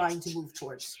what they're trying to move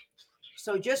towards.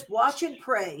 So just watch and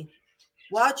pray.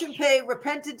 Watch and pray.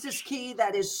 Repentance is key.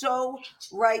 That is so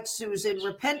right, Susan.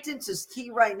 Repentance is key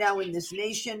right now in this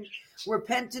nation.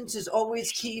 Repentance is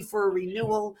always key for a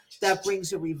renewal that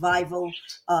brings a revival.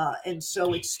 And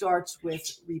so it starts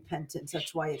with repentance.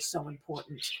 That's why it's so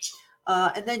important.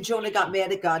 And then Jonah got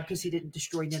mad at God because he didn't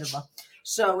destroy Nineveh.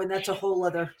 So, and that's a whole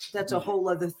other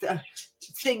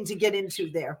thing to get into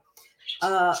there.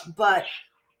 But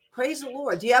praise the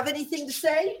Lord. Do you have anything to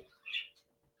say?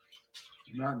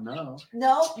 Not now.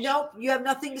 No, you have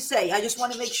nothing to say. I just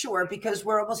want to make sure, because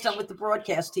we're almost done with the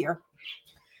broadcast here.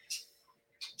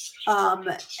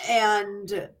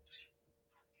 And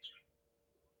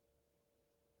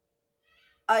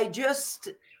I just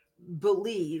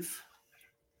believe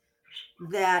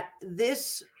that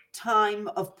this time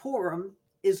of Purim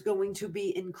is going to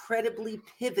be incredibly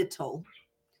pivotal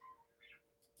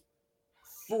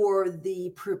for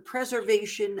the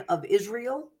preservation of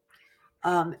Israel,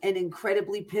 and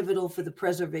incredibly pivotal for the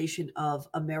preservation of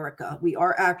America. We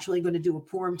are actually going to do a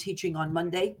Purim teaching on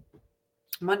Monday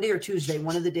or Tuesday,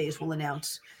 one of the days we'll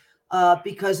announce,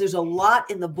 because there's a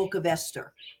lot in the book of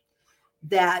Esther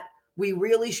that we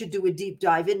really should do a deep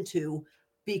dive into,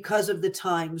 because of the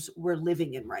times we're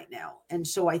living in right now. And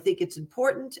so I think it's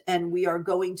important, and we are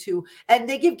going to, and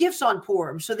they give gifts on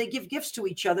Purim. So they give gifts to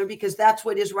each other, because that's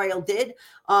what Israel did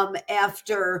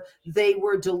after they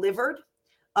were delivered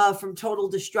from total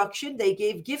destruction. They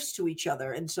gave gifts to each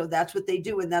other. And so that's what they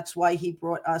do. And that's why he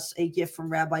brought us a gift from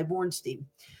Rabbi Bornstein.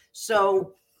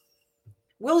 So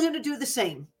we're going to do the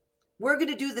same. We're going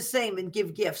to do the same and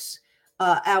give gifts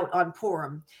out on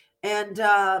Purim. And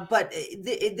but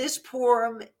this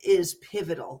Purim is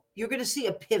pivotal. You're going to see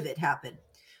a pivot happen.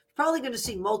 Probably going to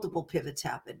see multiple pivots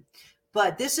happen.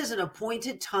 But this is an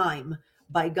appointed time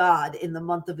by God in the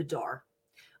month of Adar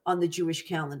on the Jewish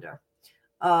calendar.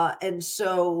 And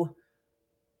so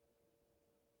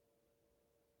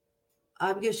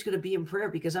I'm just going to be in prayer,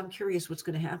 because I'm curious what's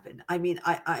going to happen. I mean,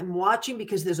 I'm watching,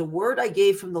 because there's a word I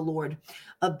gave from the Lord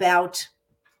about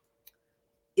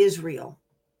Israel,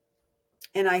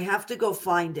 and I have to go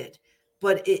find it.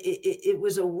 But it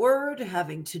was a word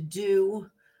having to do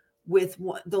with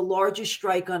the largest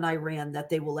strike on Iran that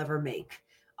they will ever make.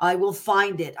 I will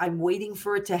find it. I'm waiting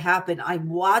for it to happen. I'm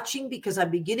watching, because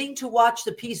I'm beginning to watch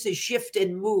the pieces shift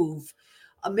and move,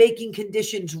 making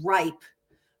conditions ripe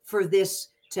for this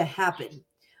to happen.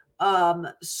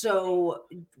 So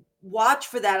watch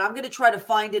for that. I'm going to try to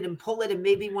find it and pull it, and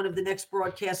maybe one of the next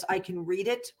broadcasts I can read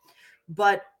it.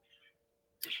 But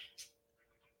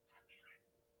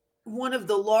one of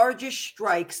the largest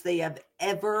strikes they have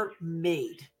ever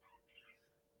made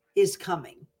is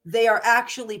coming. They are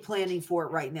actually planning for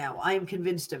it right now. I am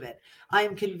convinced of it. I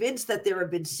am convinced that there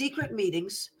have been secret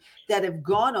meetings that have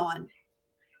gone on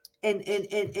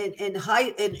in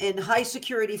high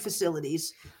security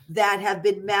facilities that have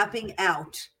been mapping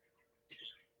out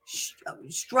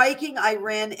striking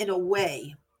Iran in a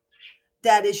way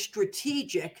that is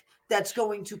strategic, that's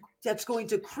going to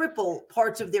cripple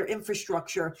parts of their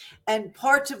infrastructure and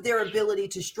parts of their ability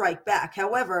to strike back.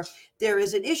 However, there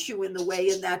is an issue in the way,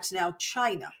 and that's now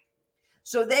China.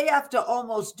 So they have to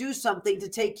almost do something to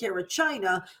take care of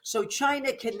China, so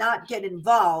China cannot get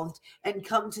involved and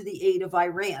come to the aid of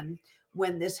Iran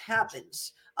when this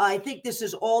happens. I think this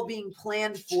is all being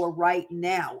planned for right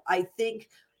now. I think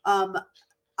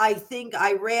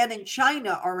Iran and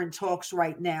China are in talks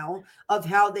right now of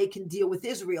how they can deal with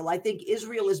Israel. I think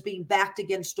Israel is being backed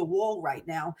against a wall right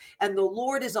now, and the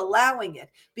Lord is allowing it,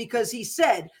 because he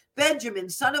said, Benjamin,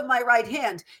 son of my right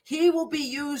hand, he will be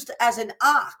used as an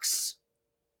ox.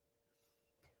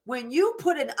 When you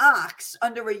put an ox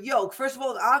under a yoke, first of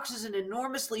all, the ox is an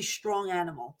enormously strong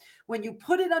animal. When you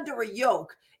put it under a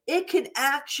yoke, it can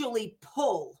actually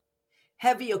pull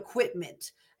heavy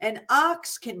equipment. An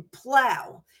ox can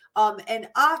plow. An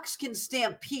ox can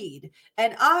stampede.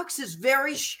 An ox is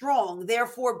very strong,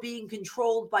 therefore being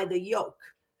controlled by the yoke.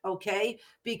 Okay,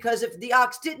 because if the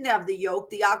ox didn't have the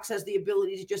yoke, the ox has the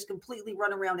ability to just completely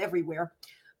run around everywhere,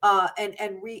 and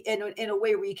in a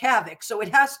way wreak havoc. So it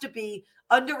has to be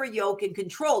under a yoke and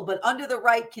controlled. But under the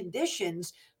right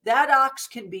conditions, that ox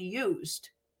can be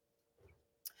used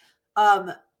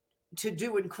to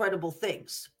do incredible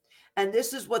things. And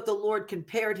this is what the Lord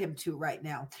compared him to right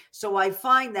now. So I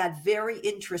find that very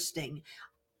interesting.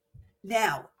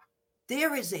 Now,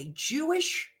 there is a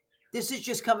Jewish, this is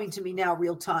just coming to me now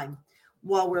real time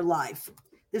while we're live.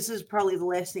 This is probably the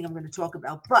last thing I'm going to talk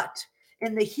about. But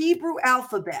in the Hebrew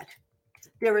alphabet,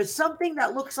 there is something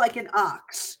that looks like an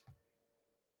ox.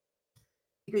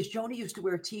 Because Joni used to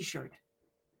wear a t-shirt.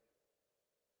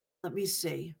 Let me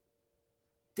see.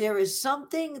 There is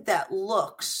something that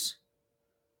looks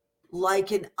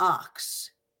like an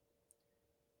ox.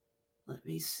 Let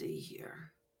me see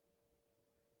here.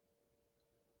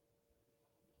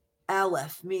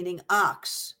 Aleph, meaning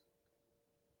ox.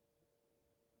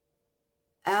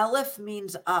 Aleph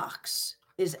means ox.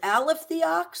 Is Aleph the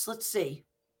ox? Let's see.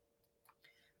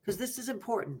 Because this is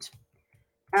important.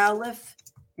 Aleph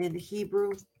in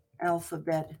Hebrew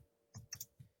alphabet,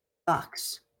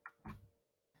 ox.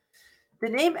 The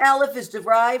name Aleph is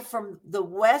derived from the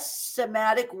West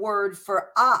Semitic word for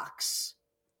ox.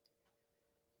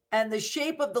 And the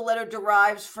shape of the letter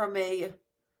derives from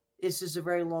this is a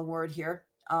very long word here.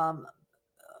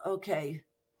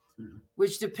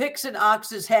 Which depicts an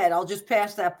ox's head. I'll just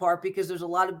pass that part because there's a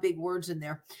lot of big words in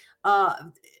there.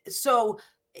 So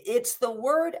it's the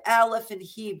word Aleph in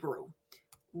Hebrew.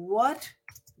 What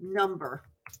number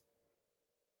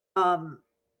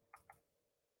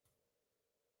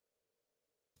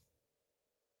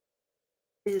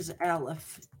is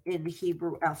Aleph in the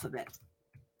Hebrew alphabet?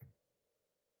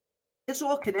 This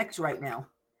all connects right now.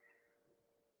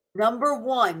 Number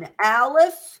 1,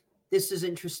 Aleph, this is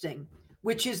interesting,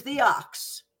 which is the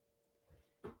ox,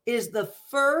 is the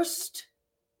first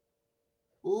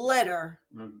letter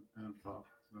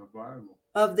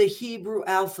of the Hebrew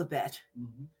alphabet,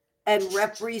 and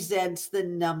represents the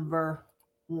number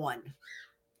 1.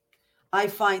 I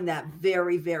find that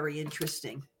very, very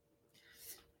interesting.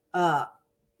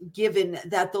 Given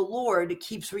that the Lord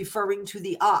keeps referring to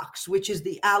the ox, which is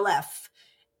the Aleph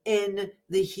in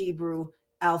the Hebrew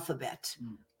alphabet.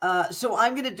 So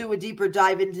I'm going to do a deeper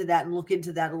dive into that and look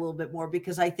into that a little bit more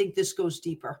because I think this goes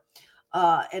deeper.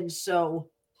 And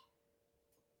so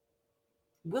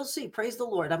we'll see. Praise the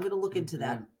Lord. I'm going to look into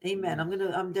that. Amen.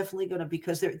 I'm definitely going to,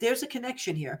 because there's a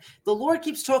connection here. The Lord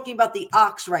keeps talking about the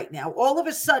ox right now. All of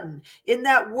a sudden in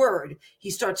that word,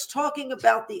 he starts talking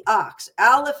about the ox.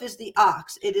 Aleph is the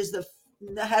ox. It is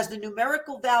has the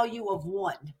numerical value of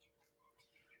 1.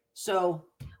 So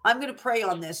I'm going to pray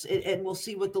on this and we'll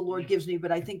see what the Lord gives me,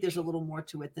 but I think there's a little more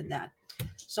to it than that.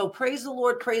 So praise the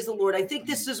Lord, praise the Lord. I think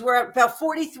this is where about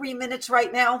 43 minutes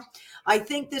right now. I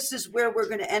think this is where we're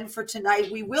going to end for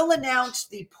tonight. We will announce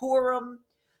the Purim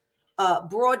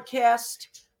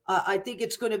broadcast. I think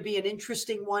it's going to be an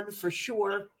interesting one for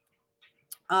sure.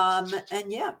 And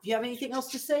yeah, do you have anything else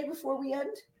to say before we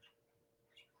end?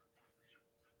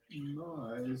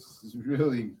 No, it's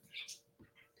really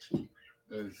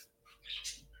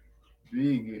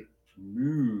being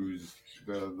used,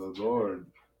 the Lord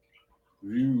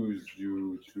used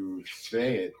you to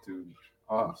say it to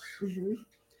us.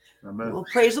 Amen. Well,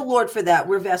 praise the Lord for that.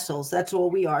 We're vessels. That's all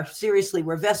we are. Seriously,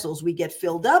 we're vessels. We get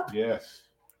filled up. Yes.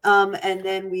 And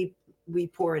then we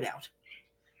pour it out.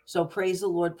 So praise the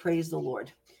Lord. Praise the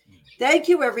Lord. Thank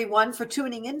you, everyone, for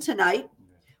tuning in tonight.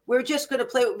 We're just going to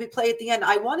play what we play at the end.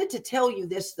 I wanted to tell you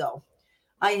this, though.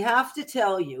 I have to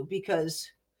tell you, because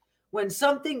when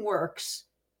something works,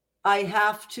 I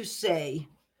have to say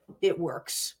it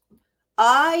works.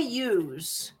 I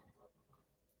use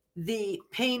the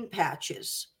pain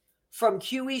patches from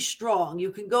QE Strong.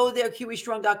 You can go there,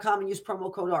 QEstrong.com, and use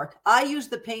promo code ARC. I use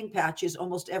the pain patches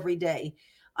almost every day.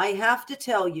 I have to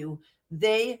tell you,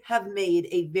 they have made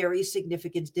a very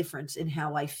significant difference in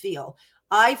how I feel.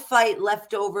 I fight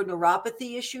leftover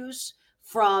neuropathy issues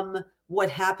from what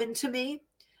happened to me.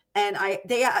 And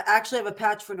they actually have a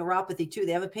patch for neuropathy too.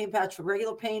 They have a pain patch for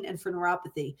regular pain and for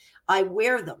neuropathy. I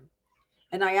wear them.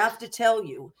 And I have to tell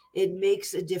you, it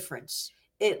makes a difference.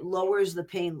 It lowers the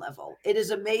pain level. It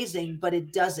is amazing, but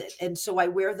it does it. And so I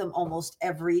wear them almost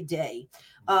every day.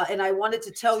 And I wanted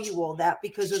to tell you all that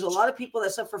because there's a lot of people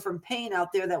that suffer from pain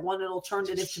out there that want an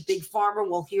alternative to Big Pharma.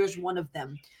 Well, here's one of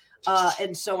them.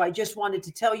 And so I just wanted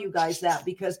to tell you guys that,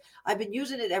 because I've been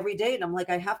using it every day, and I'm like,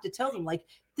 I have to tell them, like,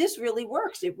 this really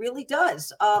works. It really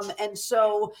does. And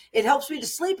so it helps me to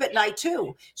sleep at night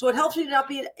too. So it helps me to not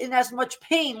be in as much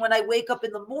pain when I wake up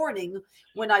in the morning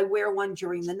when I wear one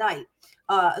during the night.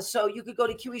 So you could go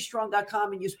to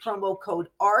QEstrong.com and use promo code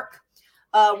ARC.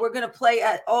 We're going to play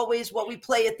at always what we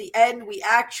play at the end. We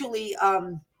actually,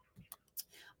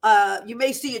 you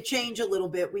may see it change a little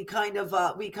bit. We kind of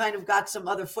got some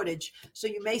other footage, so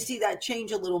you may see that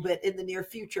change a little bit in the near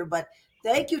future. But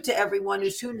thank you to everyone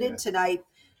who's tuned in tonight.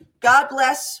 God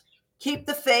bless. Keep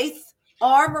the faith.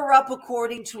 Armor up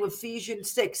according to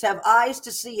Ephesians 6. Have eyes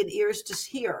to see and ears to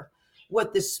hear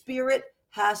what the Spirit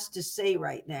has to say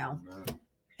right now. Amen.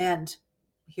 And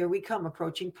here we come,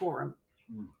 approaching Purim.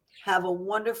 Have a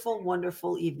wonderful,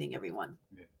 wonderful evening, everyone.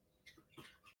 Yeah.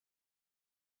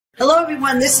 Hello,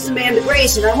 everyone. This is Amanda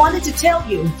Grace, and I wanted to tell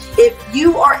you, if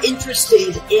you are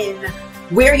interested in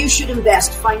where you should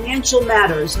invest, financial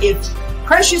matters, if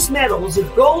precious metals,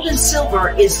 if gold and silver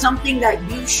is something that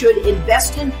you should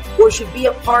invest in or should be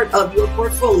a part of your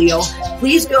portfolio,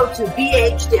 please go to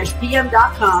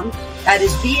bh-pm.com. That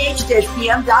is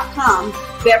bh-pm.com.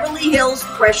 Beverly Hills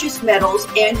Precious Metals,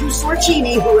 Andrew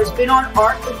Sorcini, who has been on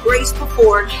Art of Grace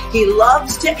before. He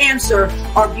loves to answer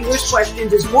our viewers'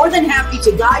 questions, is more than happy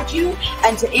to guide you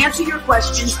and to answer your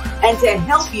questions and to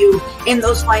help you in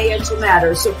those financial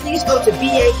matters. So please go to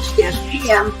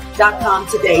bh-pm.com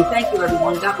today. Thank you,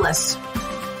 everyone. God bless.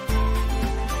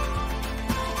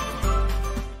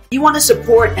 You want to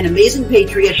support an amazing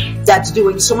patriot that's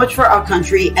doing so much for our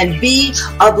country and be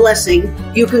a blessing,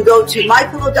 you can go to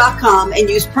mypillow.com and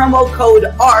use promo code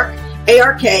ARK,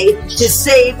 A-R-K, to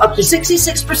save up to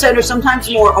 66% or sometimes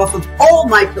more off of all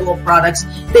MyPillow products.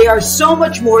 They are so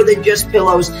much more than just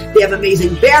pillows. They have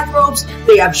amazing bathrobes,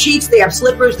 they have sheets, they have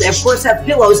slippers, they of course have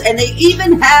pillows, and they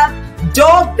even have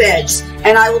dog beds.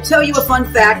 And I will tell you a fun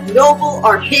fact. Noble,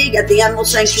 our pig at the animal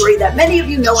sanctuary that many of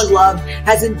you know and love,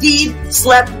 has indeed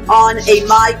slept on a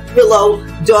MyPillow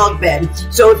dog bed.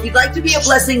 So if you'd like to be a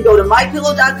blessing, go to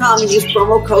mypillow.com and use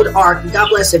promo code ARK. God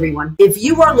bless everyone. If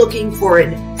you are looking for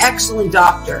an excellent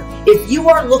doctor, if you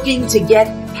are looking to get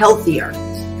healthier,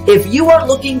 if you are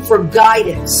looking for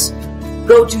guidance,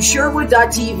 go to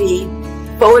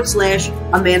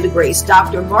Sherwood.tv/Amanda Grace.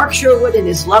 Dr. Mark Sherwood and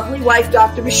his lovely wife,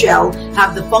 Dr. Michelle,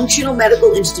 have the Functional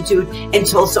Medical Institute in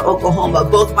Tulsa, Oklahoma.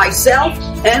 Both myself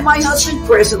and my husband,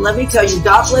 Chris, and let me tell you,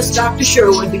 God bless Dr.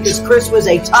 Sherwood, because Chris was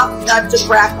a tough nut to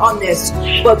crack on this.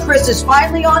 But Chris is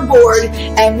finally on board,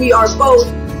 and we are both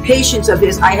patients of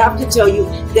his. I have to tell you,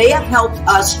 they have helped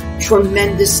us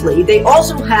tremendously. They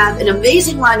also have an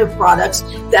amazing line of products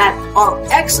that are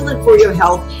excellent for your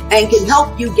health and can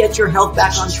help you get your health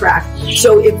back on track.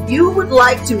 So if you would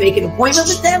like to make an appointment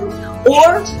with them,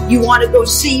 or you want to go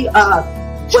see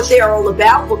what they are all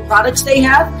about, what products they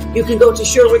have, you can go to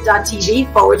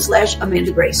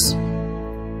Sherwood.tv/Amanda Grace.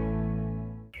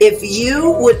 If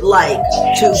you would like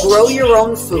to grow your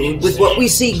own food with what we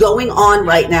see going on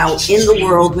right now in the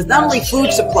world with not only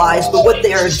food supplies, but what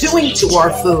they are doing to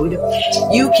our food,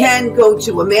 you can go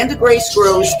to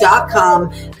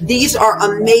amandagracegrows.com. These are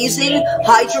amazing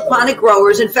hydroponic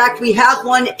growers. In fact, we have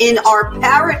one in our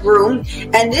parrot room,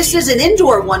 and this is an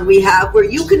indoor one we have where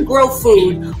you can grow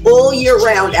food all year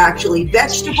round, actually,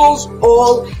 vegetables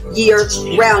all year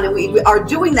round. And we are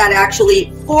doing that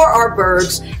actually for our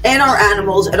birds and our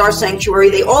animals at our sanctuary.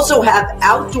 They also have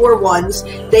outdoor ones.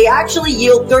 They actually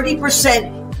yield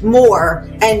 30% more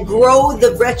and grow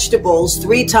the vegetables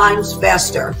 3 times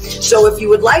faster. So if you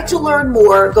would like to learn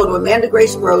more, go to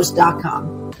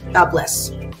amandagracegrows.com. God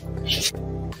bless.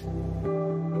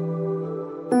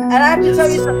 And I have to tell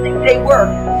you something, they work.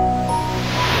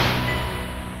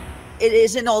 It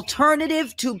is an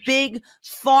alternative to big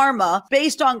pharma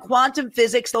based on quantum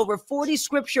physics. Over 40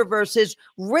 scripture verses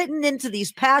written into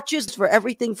these patches for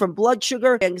everything from blood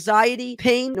sugar, anxiety,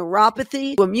 pain,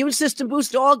 neuropathy, to immune system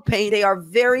boost, dog pain. They are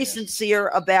very sincere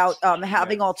about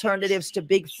having alternatives to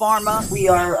big pharma. We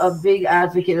are a big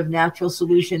advocate of natural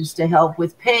solutions to help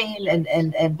with pain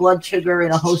and blood sugar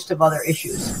and a host of other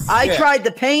issues. I tried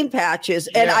the pain patches,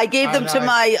 and I gave them to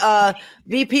my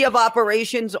VP of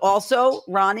operations also,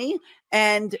 Ronnie,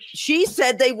 and she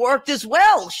said they worked as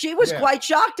well. She was quite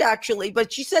shocked, actually,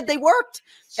 but she said they worked,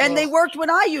 and they worked when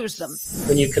I used them.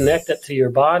 When you connect it to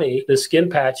your body, the skin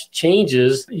patch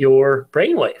changes your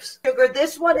brainwaves. Sugar,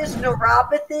 this one is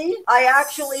neuropathy. I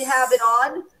actually have it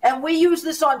on, and we use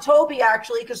this on Toby,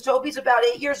 actually, because Toby's about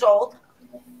 8 years old,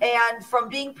 and from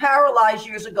being paralyzed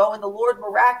years ago, and the Lord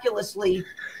miraculously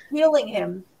healing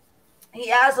him, He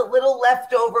has a little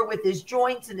leftover with his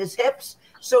joints and his hips.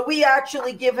 So we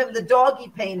actually give him the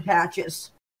doggy pain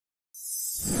patches.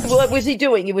 What was he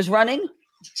doing? He was running?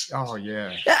 Oh,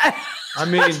 yeah. I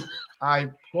mean, I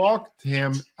plucked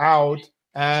him out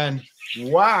and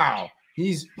wow,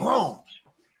 he's boom.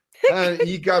 And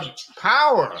he got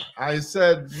power. I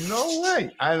said, no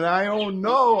way. And I don't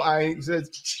know. I said,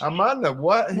 Amanda,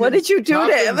 what did you do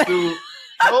to him? To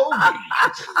Toby?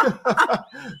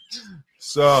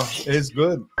 So it's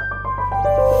good.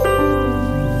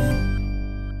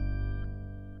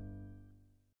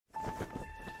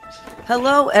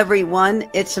 Hello, everyone.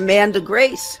 It's Amanda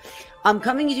Grace. I'm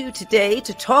coming to you today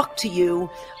to talk to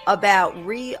you about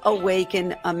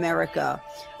Reawaken America.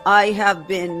 I have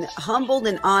been humbled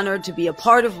and honored to be a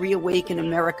part of Reawaken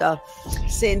America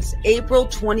since April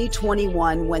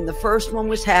 2021, when the first one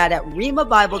was had at Rhema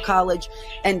Bible College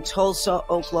in Tulsa,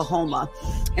 Oklahoma.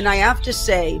 And I have to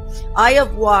say, I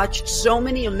have watched so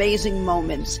many amazing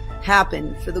moments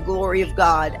happen for the glory of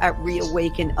God at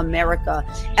Reawaken America,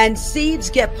 and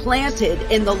seeds get planted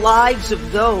in the lives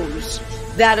of those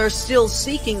that are still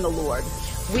seeking the Lord.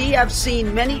 We have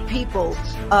seen many people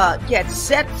get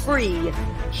set free,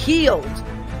 healed,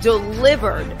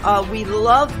 delivered. We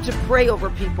love to pray over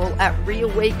people at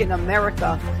Reawaken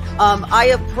America. I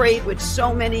have prayed with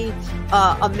so many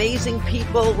amazing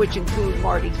people, which include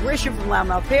Marty Grisham from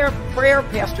Loudmouth Prayer,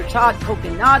 Pastor Todd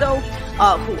Coconato,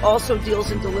 who also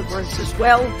deals in deliverance as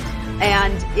well.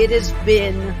 And it has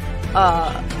been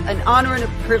an honor and a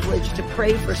privilege to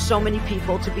pray for so many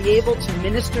people, to be able to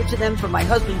minister to them, for my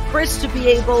husband Chris to be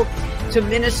able to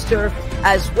minister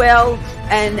as well,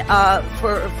 and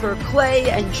for Clay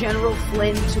and General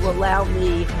Flynn to allow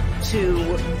me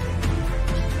to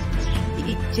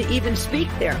even speak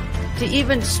there, to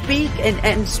even speak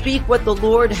and speak what the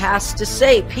Lord has to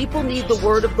say. People need the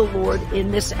word of the Lord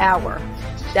in this hour.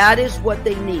 That is what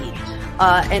they need.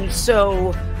 And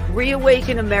so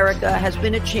Reawaken America has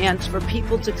been a chance for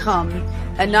people to come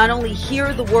and not only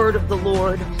hear the word of the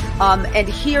Lord and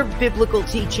hear biblical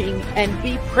teaching and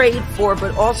be prayed for,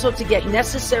 but also to get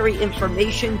necessary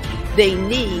information they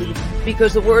need,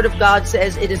 because the word of God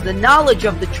says it is the knowledge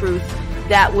of the truth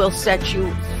that will set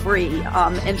you free.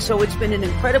 And so it's been an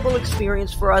incredible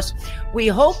experience for us. We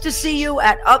hope to see you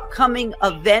at upcoming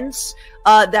events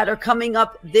that are coming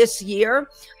up this year.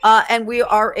 And we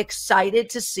are excited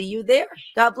to see you there.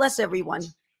 God bless everyone.